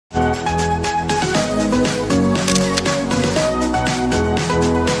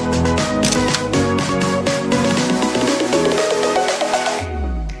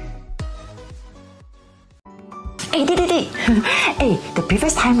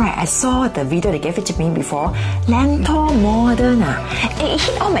time, right, I saw the video they gave it to me before. Lentor Modern. It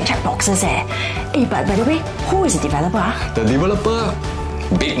hit all my check boxes. But by the way, who is the developer? The developer,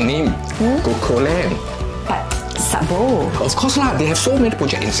 big name, Land. But Sabo. Of course lah, they have so many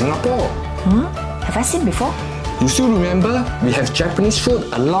projects in Singapore. Have I seen before? You still remember we have Japanese food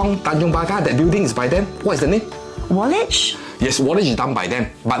along Tanjong Katong? That building is by them. What is the name? Wallage? Yes, Wallage is done by them,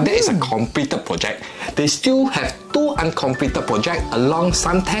 but that is a completed project. They still have 2 uncompleted projects along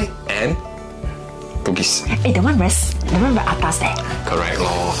Suntec and Bugis. The one very atas there. Correct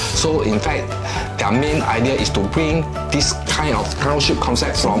lor. So in fact, their main idea is to bring this kind of township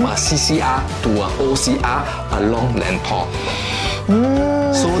concept from a CCR to a OCR along Lentor.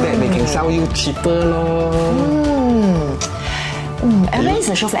 So that they can sell you cheaper lor. And where is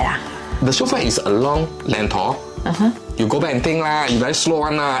the show flat? The show flat is along Lentor. You go back and think lah, you very slow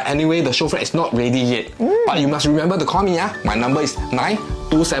one lah. Anyway, the show flat is not ready yet. But you must remember to call me. My number is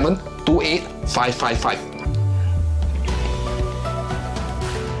 927285555.